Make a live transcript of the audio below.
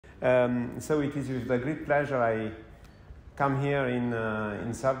So it is with the great pleasure I come here in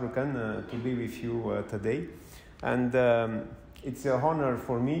Saarbrucken to be with you today. And it's an honor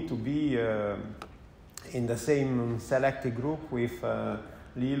for me to be in the same selected group with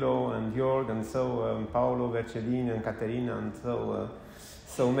Lilo and Jörg, and so Paolo, Vercellini and Caterina, and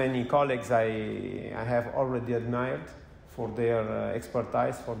so many colleagues I have already admired for their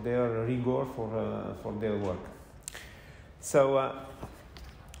expertise, for their rigor, for their work. So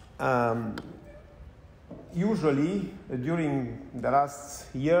usually during the last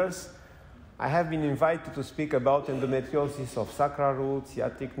years I have been invited to speak about endometriosis of sacral root,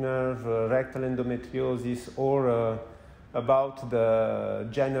 sciatic nerve, rectal endometriosis, or about the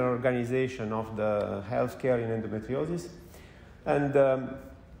general organization of the healthcare in endometriosis. And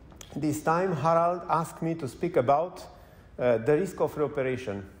this time Harald asked me to speak about the risk of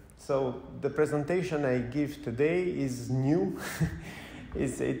reoperation. So the presentation I give today is new.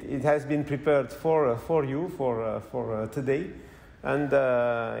 It has been prepared for you for today, and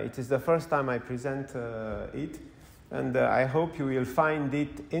it is the first time I present it, and I hope you will find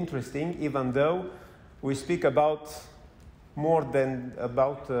it interesting, even though we speak about more than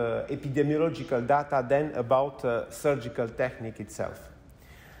about epidemiological data than about surgical technique itself.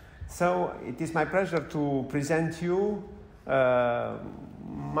 So it is my pleasure to present you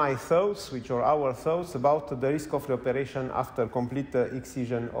my thoughts, which are our thoughts, about the risk of reoperation after complete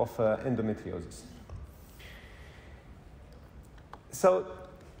excision of endometriosis. So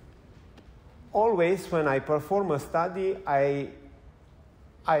always when I perform a study, I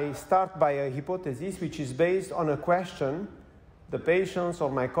start by a hypothesis which is based on a question the patients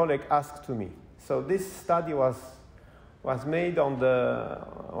or my colleague asked to me. So this study was based on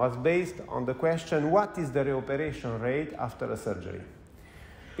the question, what is the reoperation rate after a surgery?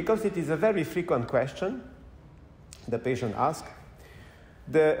 Because it is a very frequent question the patient asks.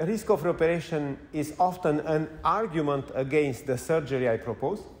 The risk of reoperation is often an argument against the surgery I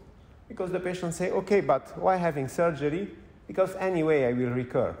propose, because the patient say, okay, but why having surgery? Because anyway I will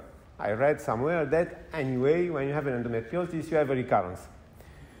recur. I read somewhere that anyway when you have an endometriosis you have a recurrence.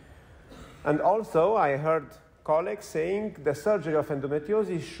 And also I heard colleagues saying the surgery of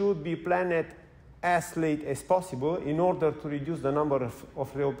endometriosis should be planned as late as possible in order to reduce the number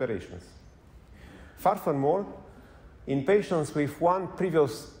of reoperations. Furthermore, in patients with one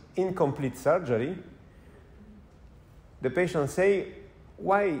previous incomplete surgery, the patients say,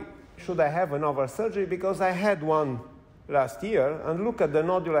 why should I have another surgery? Because I had one last year, and look at the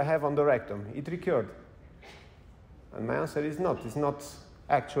nodule I have on the rectum. It recurred. And my answer is not. It's not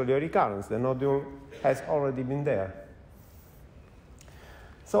actually a recurrence. The nodule has already been there.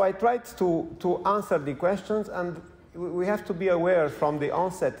 So I tried to answer the questions, and we have to be aware from the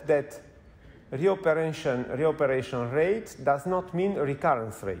onset that reoperation rate does not mean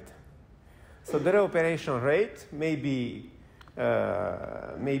recurrence rate. So the reoperation rate may be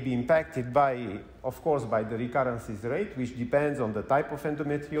impacted by, of course, by the recurrences rate, which depends on the type of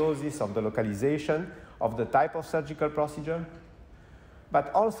endometriosis, of the localization, of the type of surgical procedure.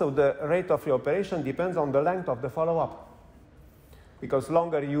 But also the rate of reoperation depends on the length of the follow-up. Because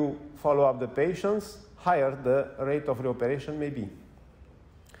longer you follow up the patients, higher the rate of reoperation may be.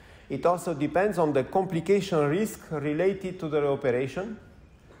 It also depends on the complication risk related to the reoperation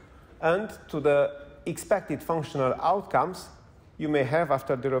and to the expected functional outcomes you may have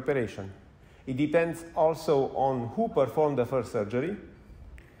after the reoperation. It depends also on who performed the first surgery,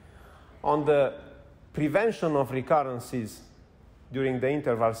 on the prevention of recurrences during the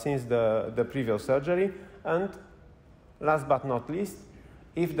interval since the previous surgery, and last but not least,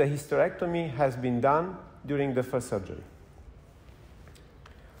 if the hysterectomy has been done during the first surgery.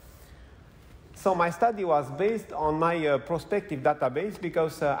 So my study was based on my prospective database,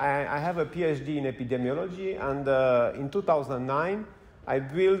 because I have a PhD in epidemiology, and in 2009 I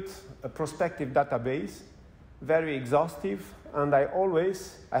built a prospective database, very exhaustive, and I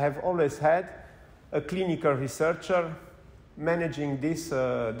have always had a clinical researcher managing this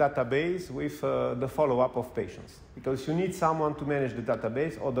database with the follow-up of patients, because you need someone to manage the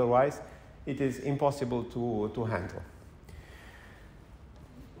database, otherwise it is impossible to handle.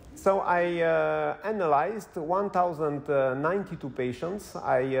 So I analyzed 1,092 patients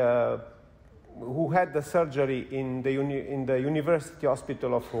who had the surgery in the University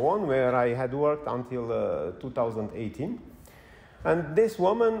Hospital of Rouen, where I had worked until 2018. And this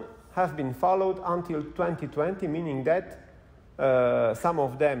woman have been followed until 2020, meaning that some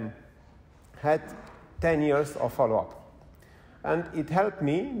of them had 10 years of follow-up. And it helped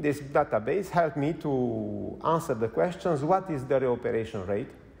me, this database helped me to answer the questions, what is the reoperation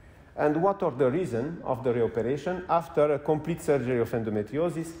rate? and what are the reasons of the reoperation. After a complete surgery of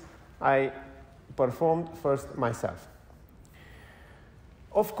endometriosis, I performed first myself.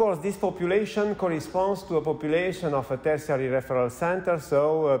 Of course, this population corresponds to a population of a tertiary referral center,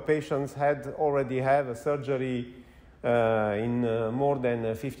 so patients had already had a surgery in more than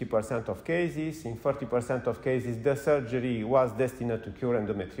 50% of cases. In 30% of cases, the surgery was destined to cure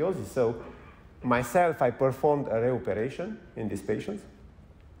endometriosis. So myself, I performed a reoperation in these patients.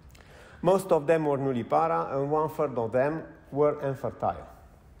 Most of them were nullipara, and 1/3 of them were infertile.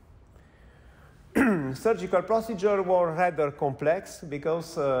 Surgical procedure were rather complex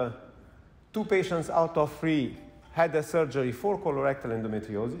because 2 patients out of 3 had a surgery for colorectal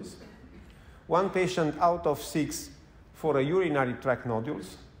endometriosis, 1 patient out of 6 for a urinary tract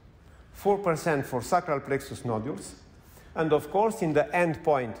nodules, 4% for sacral plexus nodules, and of course in the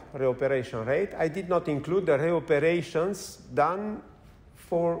endpoint reoperation rate, I did not include the reoperations done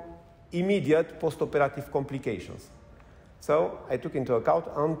for immediate postoperative complications. So I took into account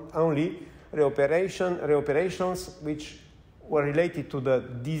only reoperations which were related to the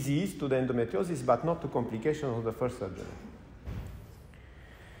disease, to the endometriosis, but not to complications of the first surgery.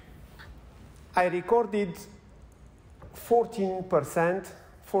 I recorded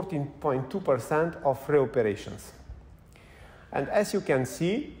 14.2% of reoperations. And as you can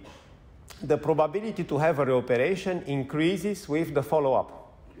see, the probability to have a reoperation increases with the follow-up.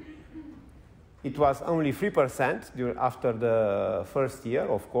 It was only 3% after the first year,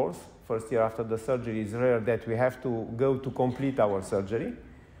 of course. First year after the surgery is rare that we have to go to complete our surgery.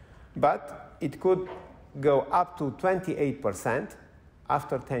 But it could go up to 28%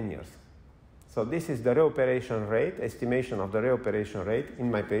 after 10 years. So this is the reoperation rate, estimation of the reoperation rate in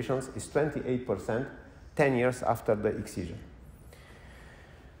my patients is 28% 10 years after the excision.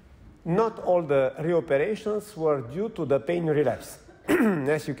 Not all the reoperations were due to the pain relapse.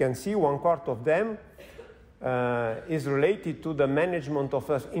 As you can see, 1/4 of them is related to the management of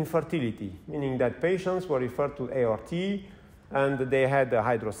infertility, meaning that patients were referred to ART and they had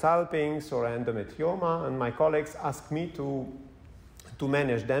hydrosalpinx or endometrioma, and my colleagues asked me to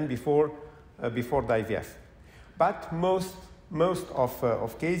manage them before the IVF. But most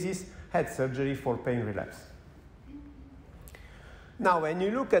of cases had surgery for pain relapse. Now, when you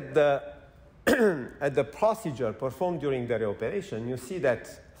look at the at the procedure performed during the reoperation, you see that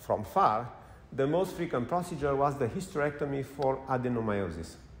from far, the most frequent procedure was the hysterectomy for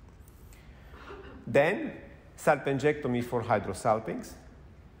adenomyosis. Then, salpingectomy for hydrosalpinx.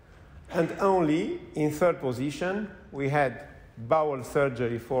 And only in 3rd position, we had bowel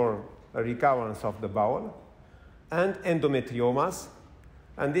surgery for a recurrence of the bowel and endometriomas.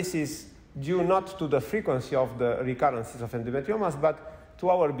 And this is due not to the frequency of the recurrences of endometriomas, but to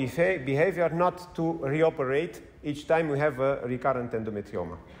our behavior not to reoperate each time we have a recurrent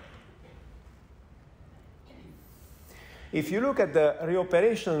endometrioma. If you look at the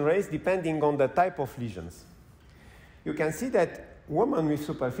reoperation rates depending on the type of lesions, you can see that women with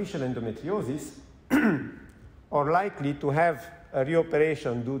superficial endometriosis are likely to have a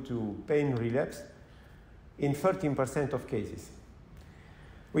reoperation due to pain relapse in 13% of cases,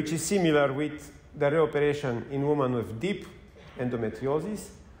 which is similar with the reoperation in women with deep endometriosis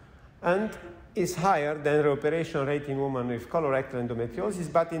and is higher than reoperation rate in women with colorectal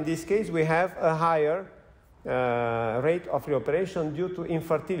endometriosis, but in this case we have a higher rate of reoperation due to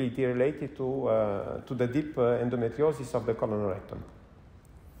infertility related to the deep endometriosis of the colon rectum.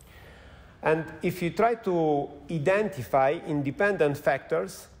 And if you try to identify independent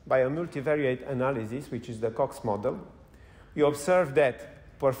factors by a multivariate analysis, which is the Cox model, you observe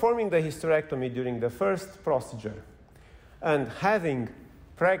that performing the hysterectomy during the first procedure and having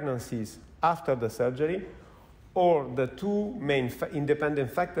pregnancies after the surgery are the 2 main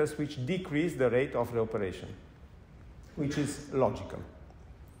independent factors which decrease the rate of reoperation, which is logical.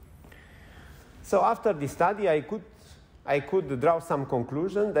 So after this study, I could draw some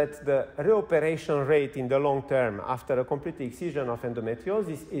conclusion that the reoperation rate in the long term after a complete excision of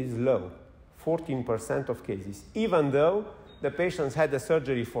endometriosis is low, 14% of cases, even though the patients had a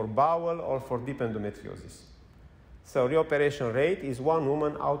surgery for bowel or for deep endometriosis. So reoperation rate is 1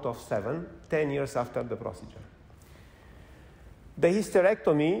 woman out of 7, 10 years after the procedure. The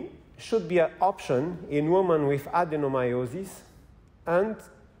hysterectomy should be an option in women with adenomyosis and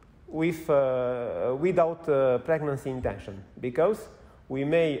without pregnancy intention, because we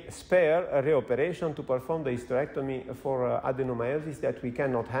may spare a reoperation to perform the hysterectomy for adenomyosis that we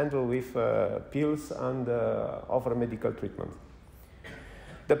cannot handle with pills and other medical treatment.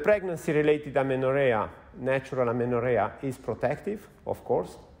 The pregnancy-related amenorrhea, natural amenorrhea, is protective, of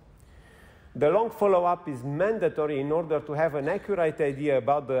course. The long follow-up is mandatory in order to have an accurate idea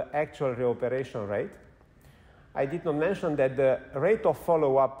about the actual reoperation rate. I did not mention that the rate of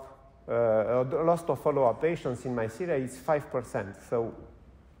follow-up, the loss of follow-up patients in my series is 5%. So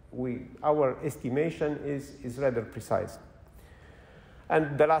our estimation is rather precise.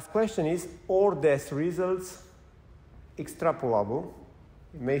 And the last question is, are these results extrapolable?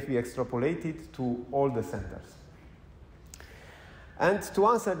 It may be extrapolated to all the centers. And to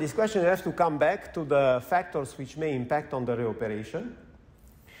answer this question, we have to come back to the factors which may impact on the reoperation.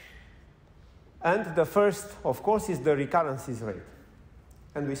 And the first, of course, is the recurrences rate.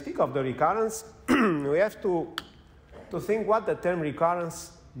 And we speak of the recurrence, we have to think what the term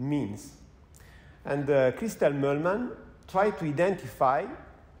recurrence means. And Christel Möllmann tried to identify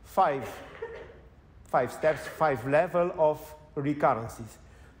five steps, 5 levels of recurrences.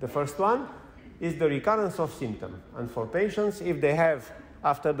 The first one is the recurrence of symptom. And for patients, if they have,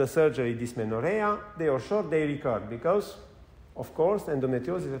 after the surgery, dysmenorrhea, they are sure they recur because, of course,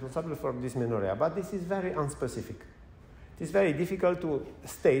 endometriosis is responsible for dysmenorrhea. But this is very unspecific. It is very difficult to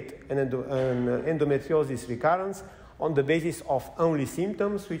state an endometriosis recurrence on the basis of only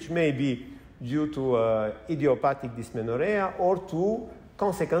symptoms, which may be due to idiopathic dysmenorrhea or to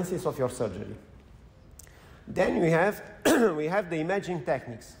consequences of your surgery. Then we have, we have the imaging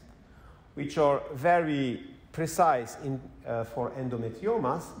techniques, which are very precise for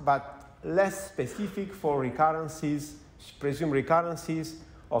endometriomas, but less specific for recurrences, presumed recurrences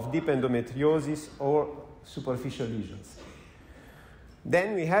of deep endometriosis or superficial lesions.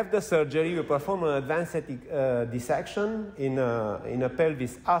 Then we have the surgery. We perform an advanced dissection in a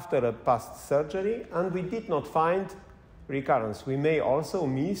pelvis after a past surgery, and we did not find recurrence. We may also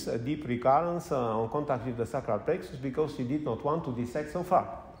miss a deep recurrence on contact with the sacral plexus because we did not want to dissect so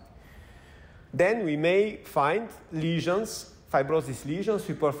far. Then we may find lesions, fibrosis lesions.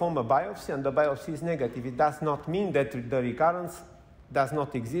 We perform a biopsy, and the biopsy is negative. It does not mean that the recurrence does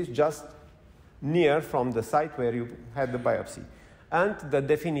not exist just near from the site where you had the biopsy. And the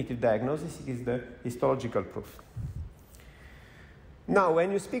definitive diagnosis is the histological proof. Now,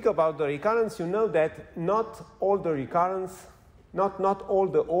 when you speak about the recurrence, you know that not all the recurrence, not all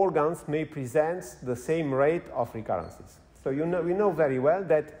the organs may present the same rate of recurrences. So we know very well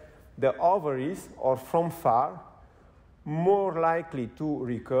that the ovaries are from far more likely to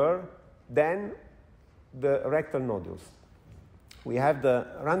recur than the rectal nodules. We have the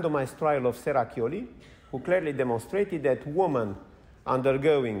randomized trial of Serracchioli, who clearly demonstrated that women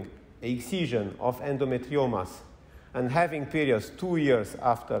undergoing excision of endometriomas and having periods 2 years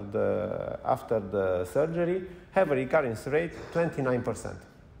after the surgery have a recurrence rate 29%.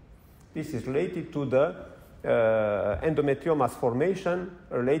 This is related to the endometriomas formation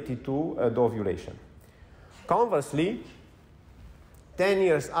related to the ovulation. Conversely, 10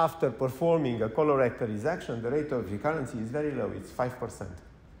 years after performing a colorectal resection, the rate of recurrence is very low, it's 5%.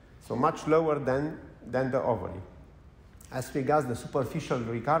 So much lower than the ovary. As regards the superficial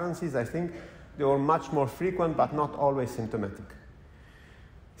recurrences, I think they are much more frequent, but not always symptomatic.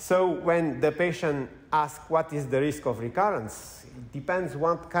 So when the patient asks what is the risk of recurrence, it depends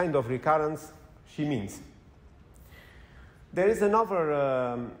what kind of recurrence she means. There is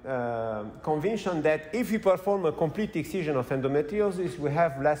another convention that if we perform a complete excision of endometriosis, we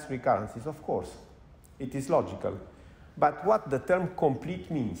have less recurrences. Of course, it is logical. But what the term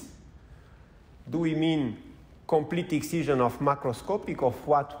complete means? Do we mean complete excision of macroscopic of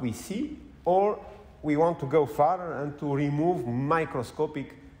what we see, or we want to go further and to remove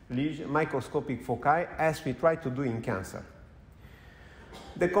microscopic foci as we try to do in cancer?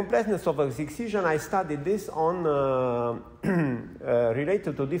 The completeness of excision, I studied this on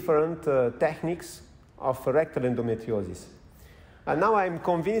related to different techniques of rectal endometriosis. And now I'm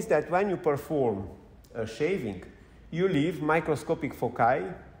convinced that when you perform a shaving, you leave microscopic foci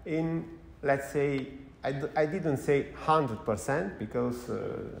in, let's say, I didn't say 100% because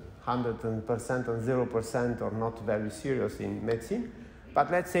 100% and 0% are not very serious in medicine,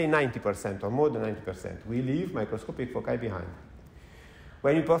 but let's say 90% or more than 90%. We leave microscopic foci behind.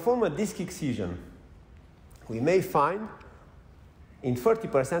 When you perform a disc excision, we may find in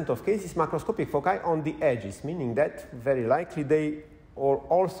 30% of cases macroscopic foci on the edges, meaning that very likely they are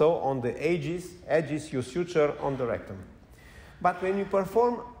also on the edges you suture on the rectum. But when you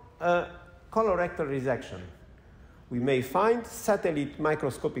perform a colorectal resection, we may find satellite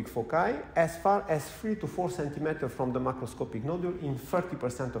microscopic foci as far as 3 to 4 centimeters from the macroscopic nodule in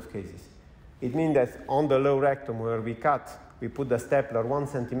 30% of cases. It means that on the low rectum where we cut, we put the stapler 1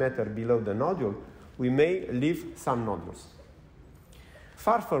 centimeter below the nodule, we may leave some nodules.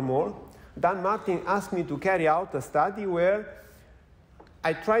 Furthermore, Dan Martin asked me to carry out a study where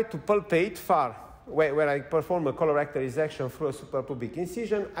I try to palpate far, where I perform a colorectal resection through a suprapubic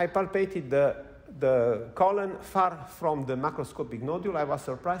incision. I palpated the colon far from the macroscopic nodule. I was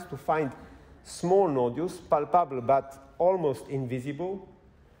surprised to find small nodules, palpable but almost invisible,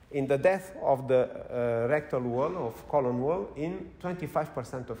 in the depth of the rectal wall, of colon wall, in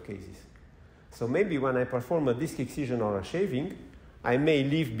 25% of cases. So maybe when I perform a disc excision or a shaving, I may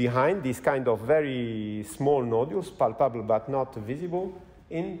leave behind these kind of very small nodules, palpable but not visible,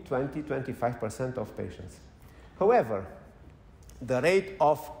 in 20-25% of patients. However, the rate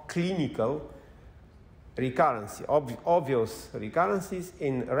of clinical recurrence, obvious recurrences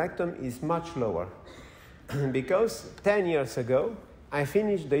in rectum is much lower. Because 10 years ago, I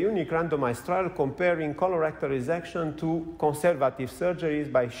finished the unique randomized trial comparing colorectal resection to conservative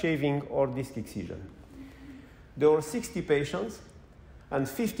surgeries by shaving or disc excision. There were 60 patients, and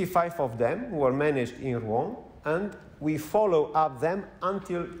 55 of them were managed in Rouen, and we follow up them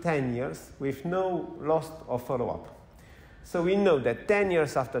until 10 years with no loss of follow-up. So we know that 10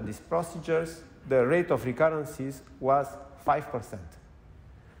 years after these procedures, the rate of recurrences was 5%.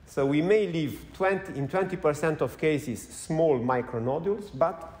 So we may leave in 20% of cases small micronodules,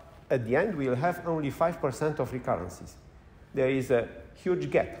 but at the end we'll have only 5% of recurrences. There is a huge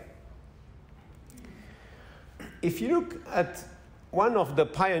gap. If you look at one of the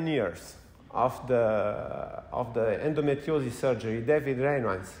pioneers of the endometriosis surgery, David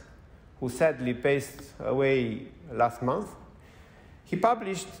Reynolds, who sadly passed away last month, he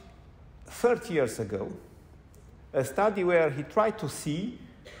published 30 years ago a study where he tried to see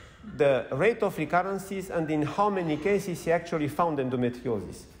the rate of recurrences and in how many cases he actually found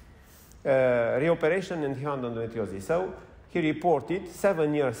endometriosis, reoperation, and he found endometriosis. So he reported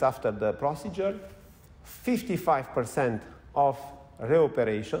 7 years after the procedure, 55% of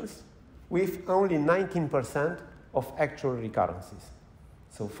reoperations with only 19% of actual recurrences.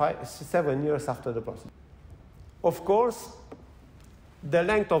 So 7 years after the procedure. Of course, the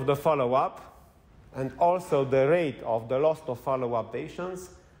length of the follow-up and also the rate of the loss of follow-up patients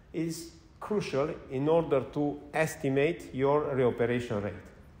is crucial in order to estimate your reoperation rate.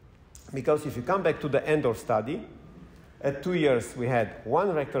 Because if you come back to the Endor study, at 2 years we had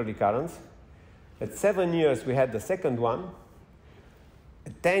 1 rectal recurrence, at 7 years we had the second one,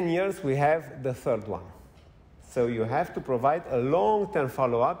 at 10 years we have the third one. So you have to provide a long-term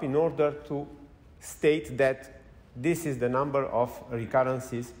follow-up in order to state that this is the number of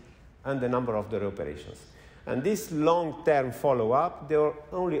recurrences and the number of the reoperations. And this long-term follow-up, there are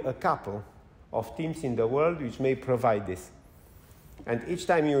only a couple of teams in the world which may provide this. And each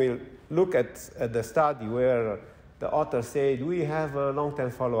time you will look at the study where the author said, we have a long-term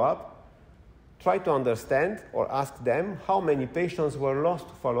follow-up, try to understand or ask them how many patients were lost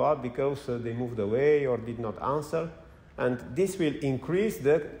to follow-up because they moved away or did not answer. And this will increase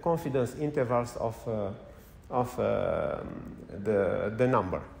the confidence intervals of the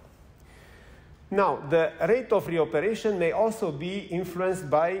number. Now, the rate of reoperation may also be influenced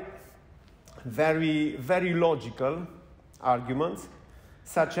by very, very logical arguments,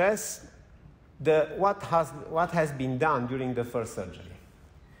 such as what has been done during the first surgery.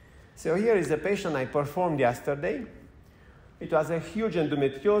 So here is a patient I performed yesterday. It was a huge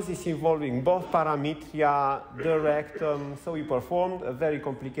endometriosis involving both parametria, the rectum. So we performed a very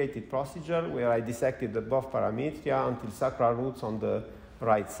complicated procedure where I dissected the both parametria until sacral roots on the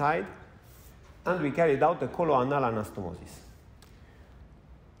right side. And we carried out the coloanal anastomosis.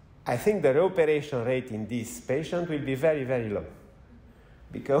 I think the reoperation rate in this patient will be very, very low.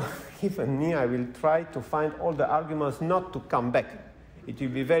 Because even me, I will try to find all the arguments not to come back. It will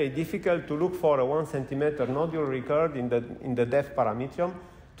be very difficult to look for a 1 centimeter nodule recurred in the depth parametrium,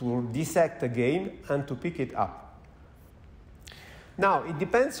 to dissect again and to pick it up. Now, it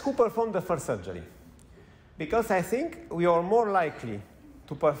depends who performed the first surgery. Because I think we are more likely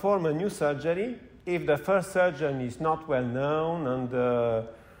to perform a new surgery if the first surgeon is not well known and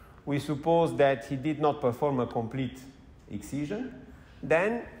we suppose that he did not perform a complete excision,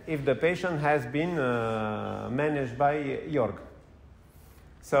 than if the patient has been managed by Jörg.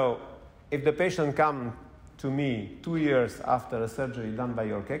 So if the patient comes to me 2 years after a surgery done by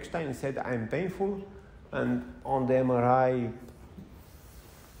Jörg Eckstein and said, I'm painful, and on the MRI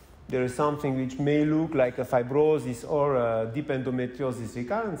there is something which may look like a fibrosis or a deep endometriosis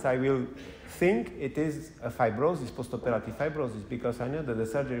recurrence, I will think it is a fibrosis, postoperative fibrosis, because I know that the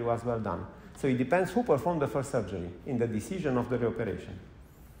surgery was well done. So it depends who performed the first surgery in the decision of the reoperation.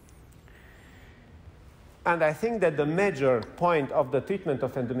 And I think that the major point of the treatment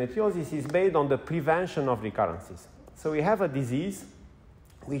of endometriosis is based on the prevention of recurrences. So we have a disease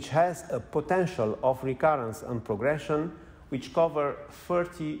which has a potential of recurrence and progression which cover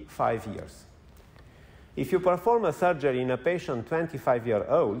 35 years. If you perform a surgery in a patient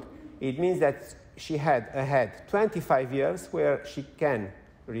 25-year-old, it means that she had ahead 25 years where she can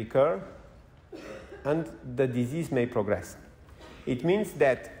recur and the disease may progress. It means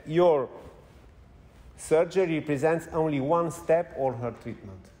that your surgery represents only one step of her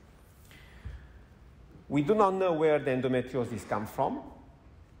treatment. We do not know where the endometriosis comes from,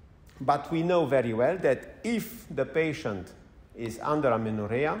 but we know very well that if the patient is under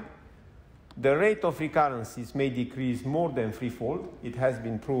amenorrhea, the rate of recurrences may decrease more than threefold. It has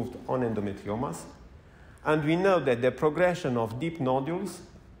been proved on endometriomas. And we know that the progression of deep nodules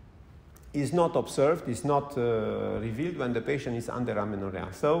is not observed, is not revealed when the patient is under amenorrhea.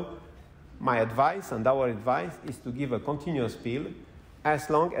 So my advice and our advice is to give a continuous pill as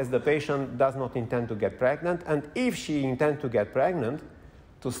long as the patient does not intend to get pregnant. And if she intends to get pregnant,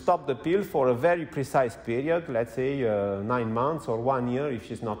 to stop the pill for a very precise period, let's say 9 months or 1 year if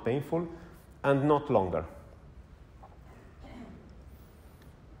she's not painful, and not longer.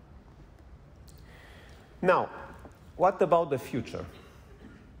 Now, what about the future?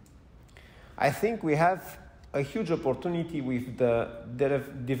 I think we have a huge opportunity with the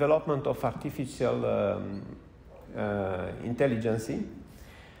development of artificial intelligence,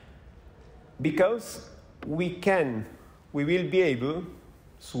 because we will be able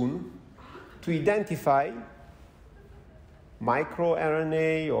soon to identify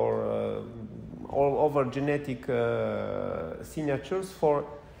microRNA or all over genetic signatures for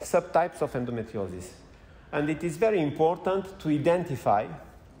subtypes of endometriosis. And it is very important to identify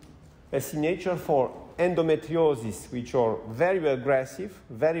a signature for endometriosis which are very aggressive,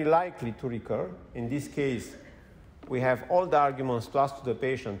 very likely to recur. In this case, we have all the arguments to ask the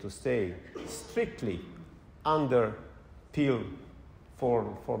patient to stay strictly under pill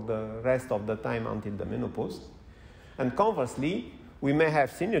for the rest of the time until the menopause. And conversely, we may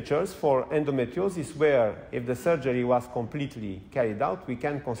have signatures for endometriosis where, if the surgery was completely carried out, we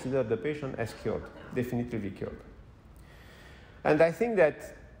can consider the patient as cured, definitively cured. And I think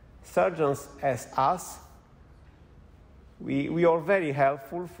that surgeons as us, we are very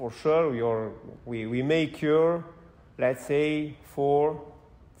helpful for sure. We may cure, let's say,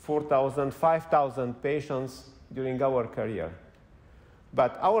 4,000, 5,000 patients during our career.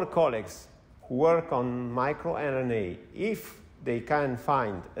 But our colleagues who work on microRNA, if they can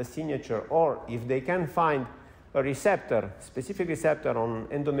find a signature or if they can find a receptor, specific receptor on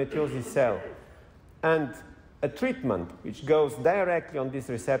endometriosis cell, and a treatment which goes directly on this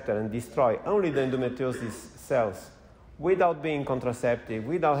receptor and destroy only the endometriosis cells without being contraceptive,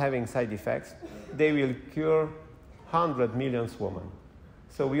 without having side effects, they will cure 100 million women.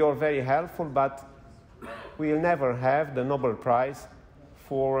 So we are very helpful, but we will never have the Nobel Prize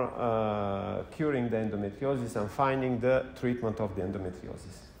for curing the endometriosis and finding the treatment of the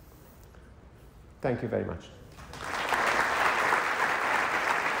endometriosis. Thank you very much.